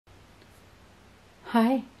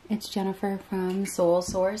Hi, it's Jennifer from Soul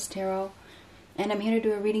Source Tarot, and I'm here to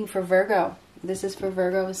do a reading for Virgo. This is for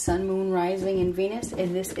Virgo, Sun, Moon, Rising, and Venus,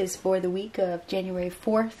 and this is for the week of January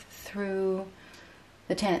 4th through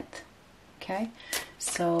the 10th. Okay,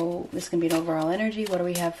 so this is going to be an overall energy. What do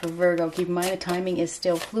we have for Virgo? Keep in mind the timing is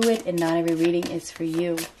still fluid and not every reading is for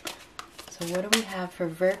you. So what do we have for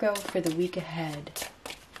Virgo for the week ahead?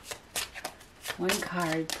 One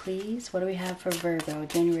card, please. What do we have for Virgo?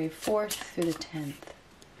 January 4th through the 10th.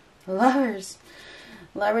 Lovers.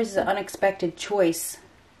 Lovers is an unexpected choice.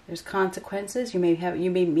 There's consequences. You may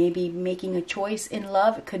be making a choice in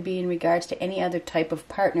love. It could be in regards to any other type of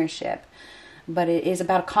partnership. But it is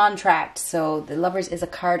about a contract. So the Lovers is a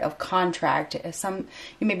card of contract. You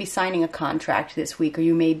may be signing a contract this week, or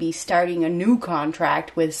you may be starting a new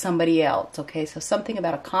contract with somebody else. Okay, so something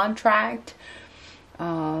about a contract.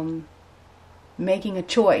 Making a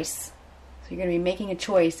choice. So you're going to be making a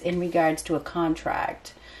choice in regards to a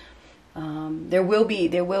contract. There will be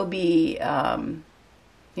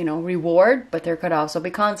reward, but there could also be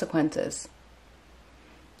consequences.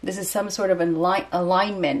 This is some sort of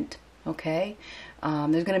alignment, okay?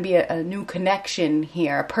 There's going to be a new connection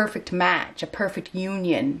here, a perfect match, a perfect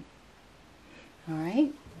union. All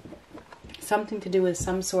right? Something to do with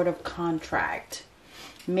some sort of contract.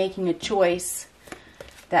 Making a choice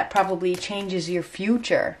that probably changes your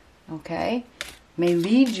future, okay? May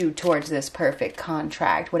lead you towards this perfect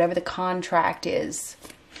contract, whatever the contract is.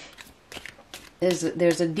 There's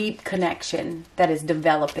a deep connection that is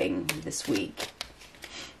developing this week.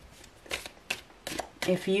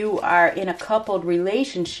 If you are in a coupled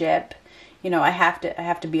relationship, I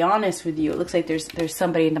have to be honest with you. It looks like there's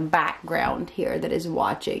somebody in the background here that is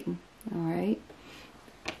watching. All right.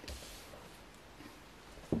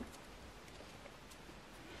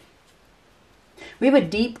 We have a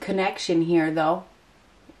deep connection here, though.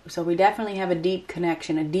 So we definitely have a deep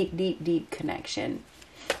connection, a deep, deep, deep connection.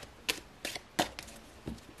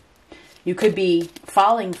 You could be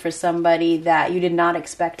falling for somebody that you did not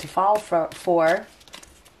expect to fall for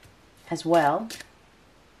as well.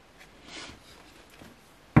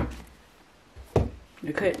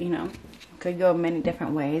 You could go many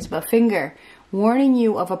different ways. But finger, warning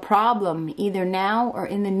you of a problem either now or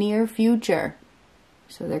in the near future.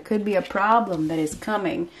 So there could be a problem that is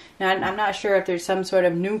coming. Now, I'm not sure if there's some sort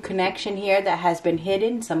of new connection here that has been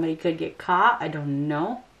hidden. Somebody could get caught. I don't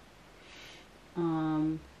know.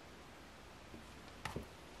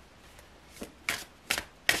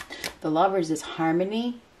 The Lovers is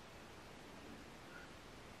harmony.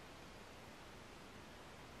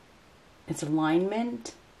 It's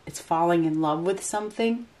alignment. It's falling in love with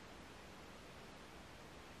something.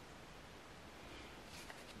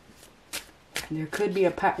 There could be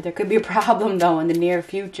a problem though in the near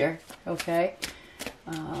future. Okay,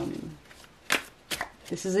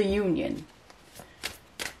 this is a union,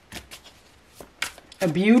 a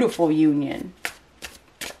beautiful union.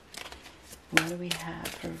 What do we have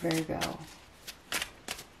for Virgo?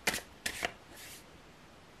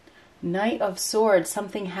 Knight of Swords.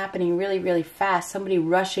 Something happening really, really fast. Somebody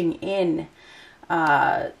rushing in,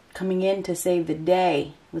 coming in to save the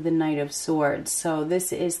day with the Knight of Swords. So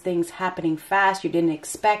this is things happening fast. You didn't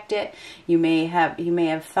expect it. You may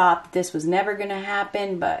have thought that this was never going to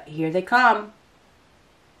happen, but here they come.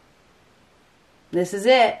 This is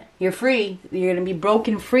it. You're free. You're going to be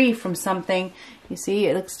broken free from something. You see,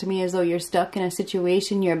 it looks to me as though you're stuck in a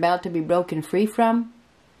situation you're about to be broken free from.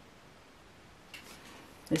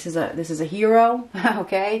 This is a hero,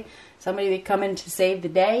 okay? Somebody that come in to save the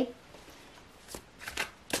day.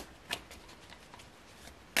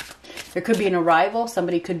 There could be an arrival.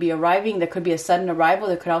 Somebody could be arriving. There could be a sudden arrival.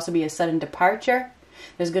 There could also be a sudden departure.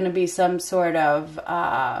 There's going to be some sort of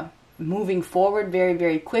moving forward very,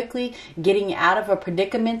 very quickly. Getting out of a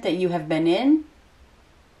predicament that you have been in.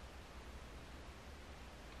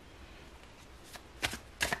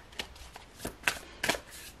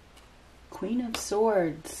 Queen of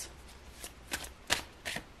Swords.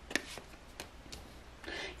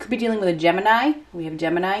 Could be dealing with a Gemini. We have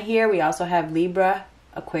Gemini here. We also have Libra,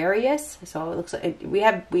 Aquarius. So it looks like we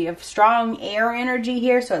have strong air energy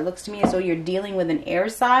here. So it looks to me as though you're dealing with an air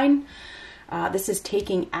sign. This is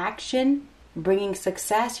taking action, bringing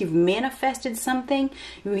success. You've manifested something.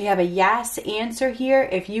 We have a yes answer here.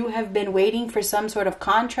 If you have been waiting for some sort of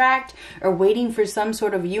contract or waiting for some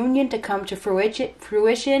sort of union to come to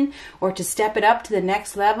fruition or to step it up to the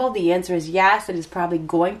next level, the answer is yes. It is probably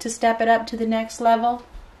going to step it up to the next level.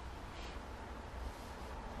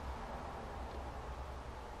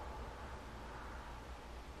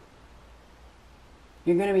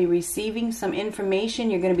 You're going to be receiving some information.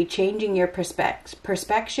 You're going to be changing your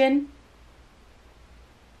perspective.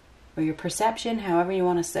 or your perception, however you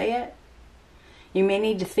want to say it. You may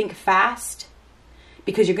need to think fast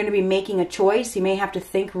because you're going to be making a choice. You may have to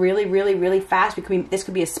think really, really, really fast. This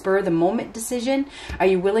could be a spur of the moment decision. Are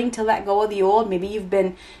you willing to let go of the old? Maybe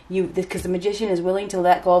because the Magician is willing to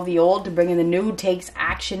let go of the old to bring in the new, takes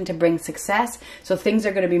action to bring success. So things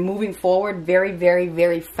are going to be moving forward very, very,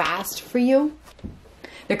 very fast for you.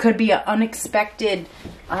 There could be an unexpected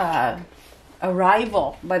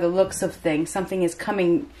arrival by the looks of things. Something is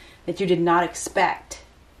coming that you did not expect,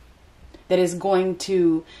 that is going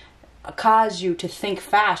to cause you to think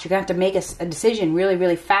fast. You're going to have to make a decision really,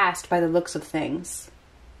 really fast by the looks of things.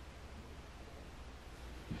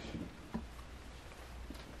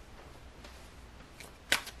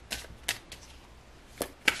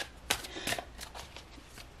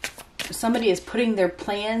 Somebody is putting their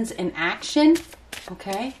plans in action,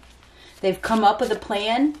 okay? They've come up with a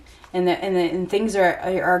plan, and things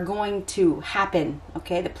are going to happen,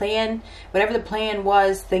 okay? The plan, whatever the plan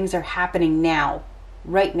was, things are happening now.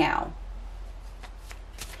 Right now.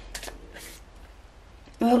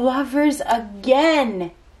 The Lovers again.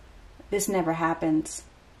 This never happens.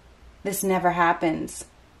 This never happens.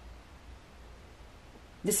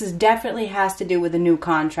 This definitely has to do with a new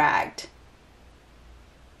contract.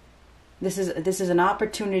 This is an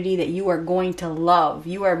opportunity that you are going to love.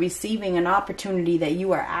 You are receiving an opportunity that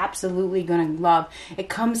you are absolutely going to love. It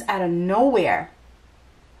comes out of nowhere.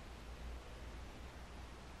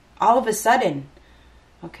 All of a sudden.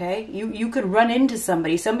 Okay, you could run into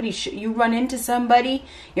somebody. You run into somebody.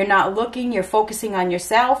 You're not looking. You're focusing on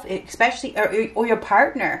yourself, especially or your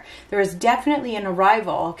partner. There is definitely an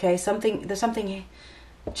arrival. Okay, something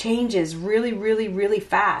changes really, really, really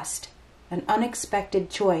fast. An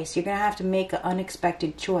unexpected choice. You're gonna have to make an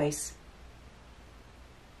unexpected choice.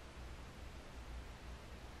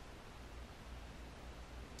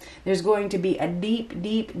 There's going to be a deep,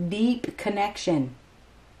 deep, deep connection.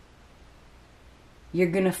 You're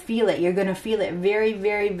going to feel it. You're going to feel it very,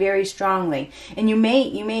 very, very strongly. And you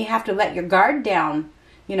may have to let your guard down.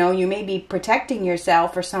 You know, you may be protecting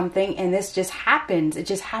yourself or something, and this just happens. It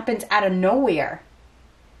just happens out of nowhere.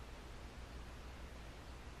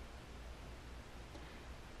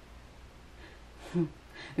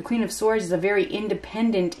 The Queen of Swords is a very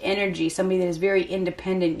independent energy. Somebody that is very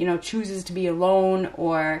independent, you know, chooses to be alone,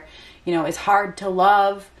 or, you know, is hard to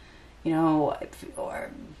love, you know, or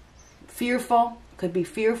fearful. Could be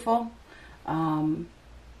fearful. I'm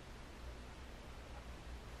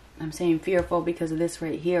saying fearful because of this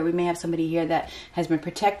right here. We may have somebody here that has been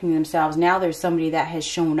protecting themselves. Now there's somebody that has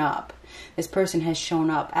shown up. This person has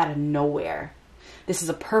shown up out of nowhere. This is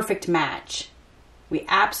a perfect match. We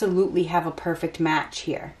absolutely have a perfect match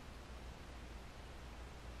here.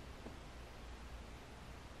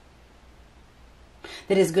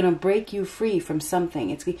 That is going to break you free from something.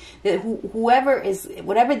 It's that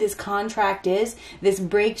whatever this contract is, this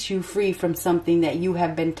breaks you free from something that you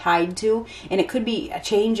have been tied to, and it could be a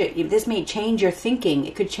change. This may change your thinking.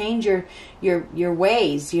 It could change your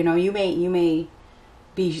ways. You know, you may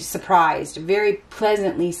be surprised, very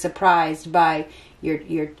pleasantly surprised by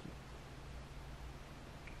your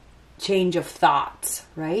change of thoughts,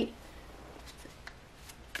 right?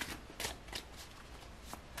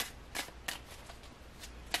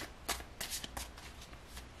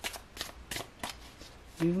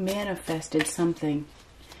 You've manifested something.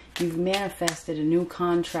 You've manifested a new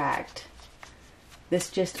contract.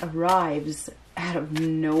 This just arrives out of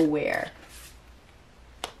nowhere.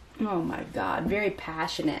 Oh my God. Very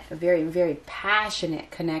passionate. A very, very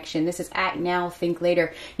passionate connection. This is act now, think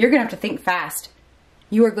later. You're going to have to think fast.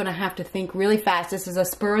 You are going to have to think really fast. This is a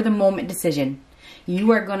spur of the moment decision.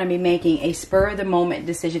 You are going to be making a spur of the moment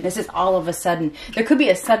decision. This is all of a sudden. There could be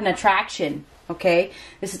a sudden attraction. Okay,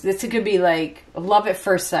 this could be like love at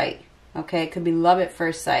first sight. Okay, it could be love at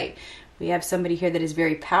first sight. We have somebody here that is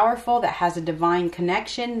very powerful, that has a divine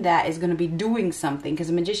connection, that is going to be doing something,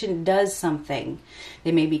 because a magician does something.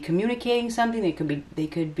 They may be communicating something. They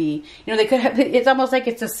could be, you know, they could have, it's almost like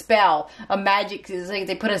it's a spell, a magic. It's like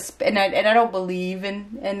they put and I don't believe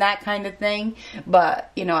in that kind of thing,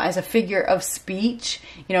 but, you know, as a figure of speech,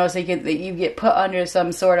 you know, it's like you get put under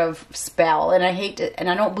some sort of spell. And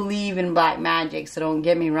I don't believe in black magic, so don't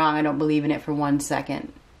get me wrong. I don't believe in it for 1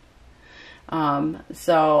 second.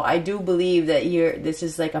 So I do believe that this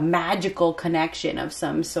is like a magical connection of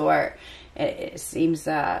some sort. It seems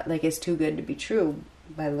like it's too good to be true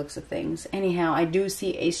by the looks of things. Anyhow, I do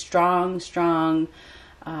see a strong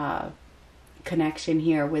connection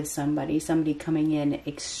here with somebody coming in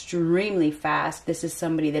extremely fast. This is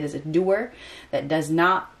somebody that is a doer, that does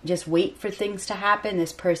not just wait for things to happen.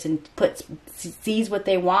 This person sees what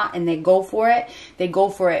they want and they go for it. They go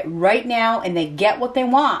for it right now and they get what they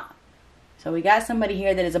want. So we got somebody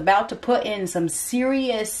here that is about to put in some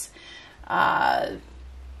serious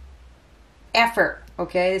effort.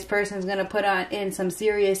 Okay, this person is going to put in some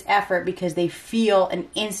serious effort because they feel an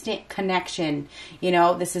instant connection. You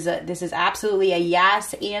know, this is absolutely a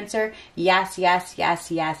yes answer. Yes, yes, yes,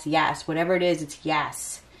 yes, yes. Whatever it is, it's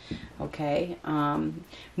yes. Okay,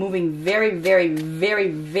 moving very, very, very,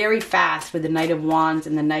 very fast with the Knight of Wands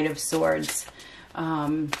and the Knight of Swords.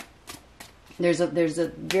 There's a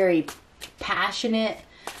very passionate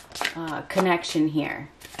connection here.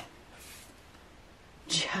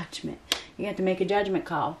 Judgment. You have to make a judgment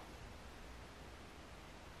call.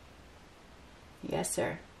 Yes,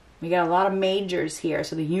 sir. We got a lot of majors here.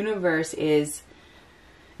 So the universe is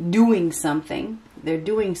doing something. They're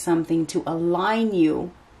doing something to align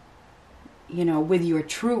you, you know, with your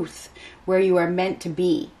truth, where you are meant to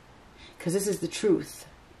be. Because this is the truth.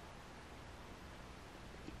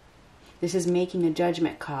 This is making a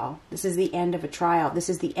judgment call. This is the end of a trial. This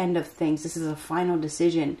is the end of things. This is a final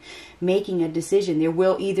decision. Making a decision. There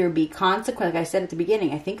will either be consequence, like I said at the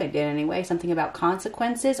beginning, I think I did anyway, something about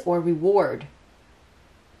consequences or reward.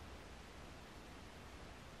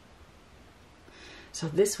 So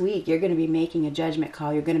this week you're going to be making a judgment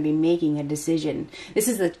call. You're going to be making a decision.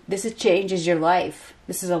 This changes your life.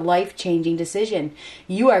 This is a life-changing decision.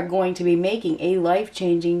 You are going to be making a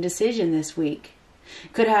life-changing decision this week.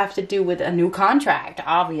 Could have to do with a new contract,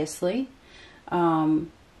 obviously. You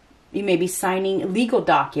may be signing legal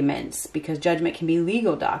documents, because judgment can be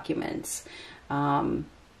legal documents. Moving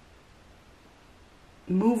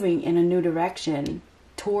in a new direction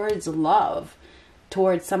towards love,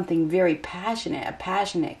 towards something very passionate, a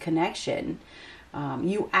passionate connection.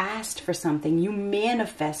 You asked for something. You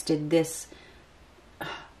manifested this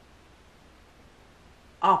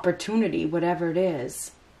opportunity, whatever it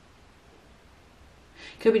is.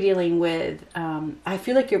 Could be dealing with, I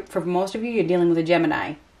feel like for most of you, you're dealing with a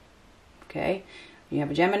Gemini. Okay? You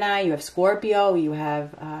have a Gemini, you have Scorpio, you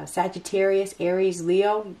have Sagittarius, Aries,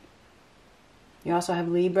 Leo. You also have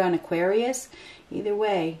Libra and Aquarius. Either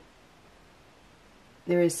way,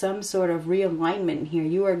 there is some sort of realignment here.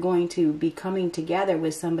 You are going to be coming together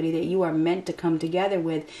with somebody that you are meant to come together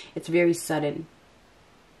with. It's very sudden.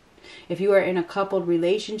 If you are in a coupled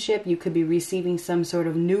relationship, you could be receiving some sort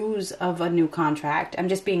of news of a new contract. I'm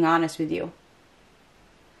just being honest with you.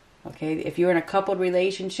 Okay, if you're in a coupled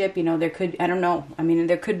relationship, you know, there could, I don't know. I mean,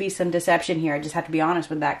 there could be some deception here. I just have to be honest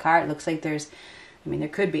with that card. It looks like there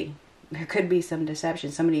could be some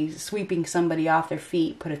deception. Somebody sweeping somebody off their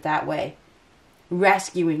feet, put it that way.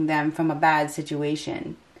 Rescuing them from a bad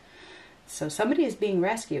situation. So somebody is being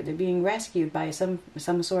rescued. They're being rescued by some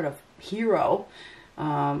sort of hero.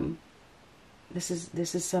 This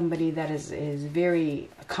is somebody that is very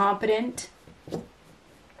competent.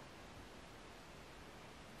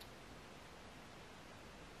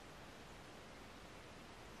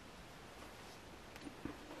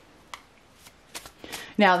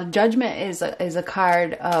 Now, the Judgment is a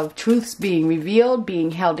card of truths being revealed,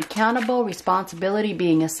 being held accountable, responsibility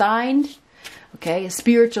being assigned. Okay, a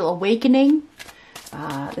spiritual awakening.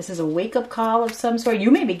 This is a wake-up call of some sort. You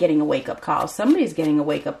may be getting a wake-up call. Somebody's getting a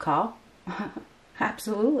wake-up call.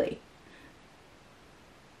 Absolutely.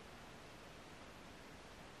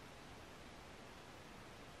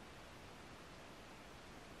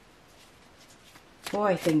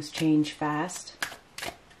 Boy, things change fast.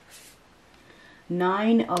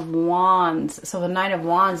 Nine of Wands. So the Nine of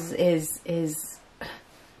Wands is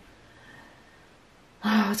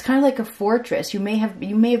it's kind of like a fortress. You may have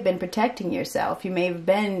been protecting yourself. You may have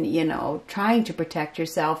been, you know, trying to protect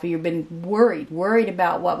yourself. Or you've been worried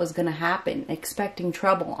about what was going to happen, expecting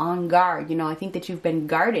trouble, on guard. You know, I think that you've been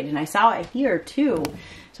guarded, and I saw it here too.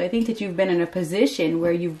 So I think that you've been in a position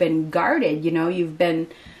where you've been guarded. You know, you've been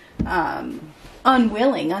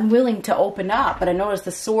unwilling to open up. But I noticed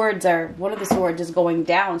one of the swords is going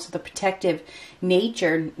down, so the protective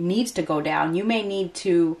nature needs to go down. You may need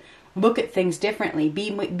to look at things differently.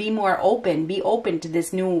 Be more open. Be open to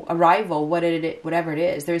this new arrival, whatever it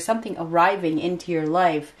is. There's something arriving into your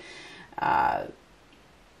life all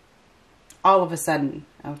of a sudden.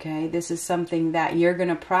 Okay, this is something that you're going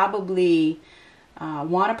to probably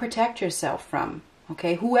want to protect yourself from.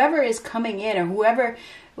 Okay, whoever is coming in, or whoever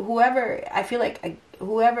I feel like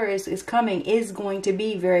whoever is coming is going to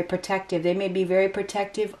be very protective. They may be very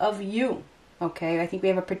protective of you. Okay, I think we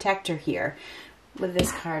have a protector here with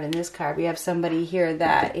this card and this card. We have somebody here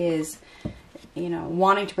that is you know,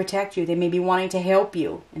 wanting to protect you. They may be wanting to help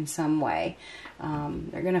you in some way.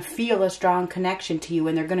 They're going to feel a strong connection to you,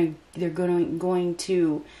 and they're going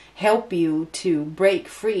to help you to break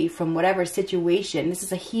free from whatever situation. This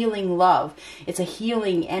is a healing love. It's a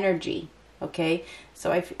healing energy. Okay,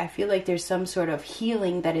 so I feel like there's some sort of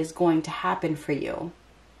healing that is going to happen for you.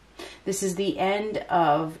 This is the end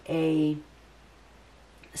of a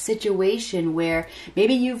situation where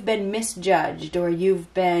maybe you've been misjudged, or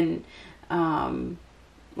you've been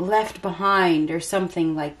left behind, or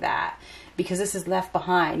something like that. Because this is left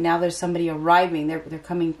behind. Now there's somebody arriving. They're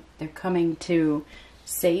coming to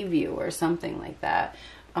save you, or something like that.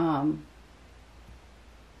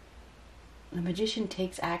 The Magician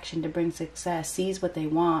takes action to bring success, sees what they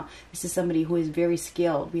want. This is somebody who is very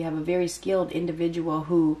skilled. We have a very skilled individual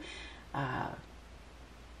who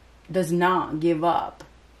does not give up,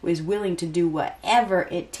 who is willing to do whatever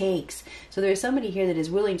it takes. So there's somebody here that is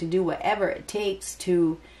willing to do whatever it takes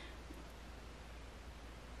to,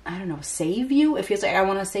 I don't know, save you. It feels like I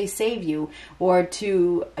want to say save you, or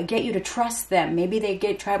to get you to trust them. Maybe they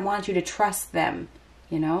want you to trust them,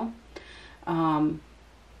 you know.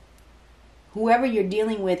 Whoever you're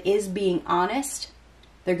dealing with is being honest.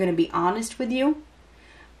 They're going to be honest with you.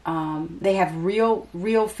 They have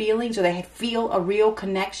real feelings, or they feel a real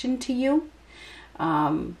connection to you.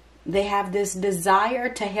 They have this desire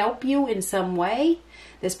to help you in some way.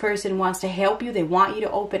 This person wants to help you. They want you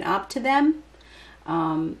to open up to them.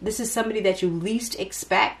 This is somebody that you least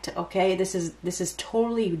expect. Okay, this is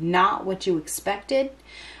totally not what you expected.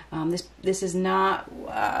 This is not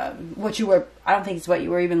what you were. I don't think it's what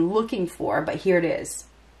you were even looking for. But here it is.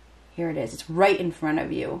 Here it is. It's right in front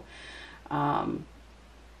of you.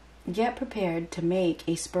 Get prepared to make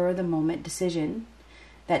a spur-of-the-moment decision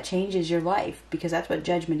that changes your life, because that's what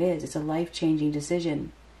judgment is. It's a life-changing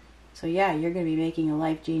decision. So yeah, you're going to be making a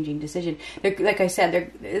life-changing decision. Like I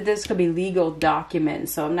said, this could be legal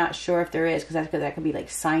documents. So I'm not sure if there is, because that could be like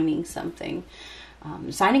signing something,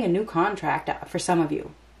 signing a new contract for some of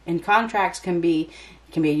you. And contracts can be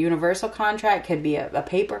a universal contract, could be a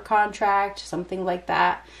paper contract, something like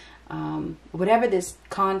that. Whatever this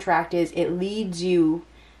contract is, it leads you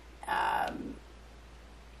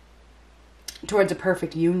towards a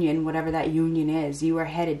perfect union, whatever that union is. You are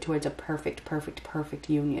headed towards a perfect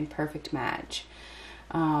union, perfect match.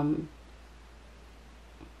 You're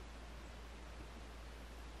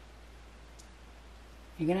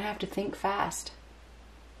going to have to think fast.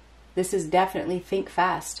 This is definitely think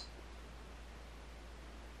fast.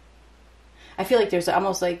 I feel like there's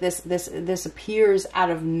almost like this appears out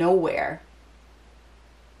of nowhere.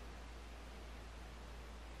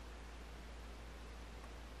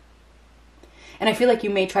 And I feel like you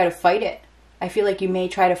may try to fight it. I feel like you may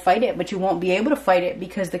try to fight it, but you won't be able to fight it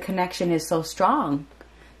because the connection is so strong.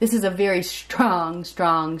 This is a very strong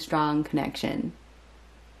connection.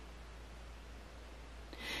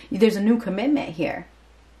 There's a new commitment here.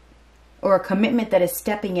 Or a commitment that is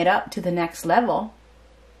stepping it up to the next level.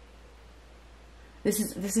 This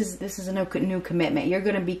is a new commitment. You're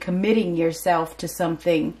going to be committing yourself to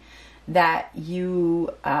something that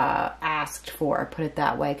you asked for, put it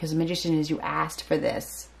that way, because the Magician is, you asked for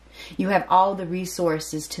this. You have all the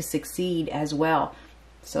resources to succeed as well.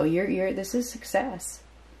 So this is success.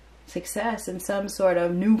 Success in some sort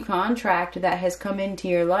of new contract that has come into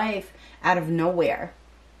your life out of nowhere.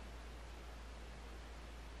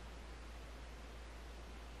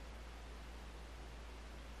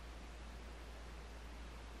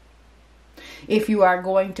 If you are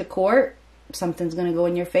going to court, something's going to go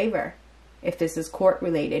in your favor. If this is court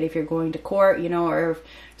related, if you're going to court, you know, or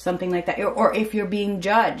something like that. Or if you're being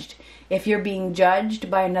judged. If you're being judged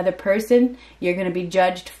by another person, you're going to be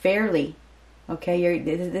judged fairly. Okay,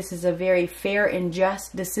 this is a very fair and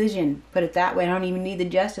just decision. Put it that way. I don't even need the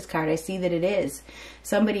justice card. I see that it is.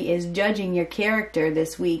 Somebody is judging your character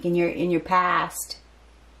this week in your past.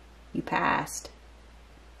 You passed.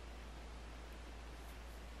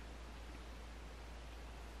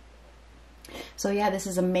 So yeah, this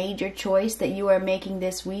is a major choice that you are making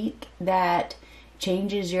this week that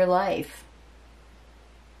changes your life.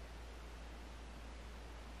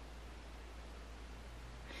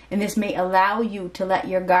 And this may allow you to let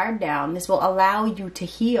your guard down. This will allow you to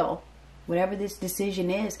heal. Whatever this decision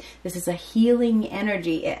is, this is a healing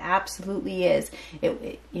energy. It absolutely is.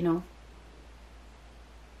 You know.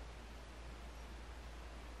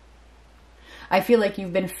 I feel like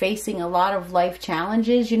you've been facing a lot of life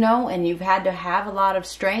challenges, you know, and you've had to have a lot of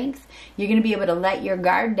strength. You're going to be able to let your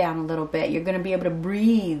guard down a little bit. You're going to be able to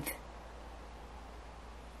breathe.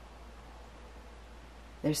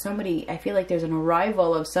 There's somebody, I feel like there's an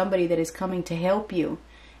arrival of somebody that is coming to help you.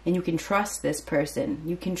 And you can trust this person.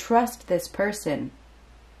 You can trust this person.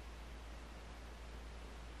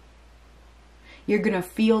 You're going to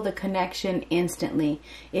feel the connection instantly.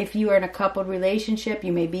 If you are in a coupled relationship,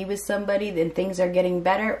 you may be with somebody, then things are getting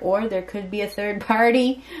better, or there could be a third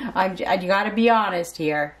party. I got to be honest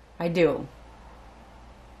here. I do.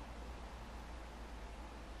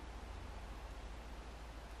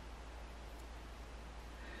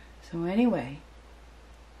 So anyway,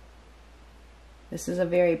 this is a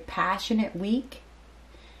very passionate week.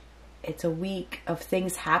 It's a week of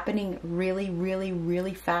things happening really, really,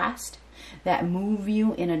 really fast that move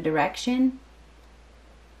you in a direction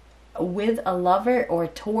with a lover or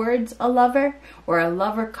towards a lover, or a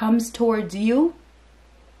lover comes towards you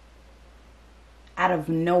out of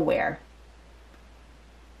nowhere.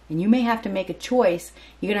 And you may have to make a choice.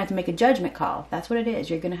 You're going to have to make a judgment call. That's what it is.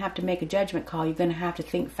 You're going to have to make a judgment call. You're going to have to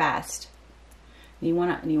think fast. Do you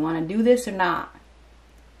want to do this or not?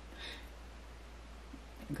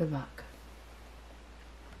 Good luck.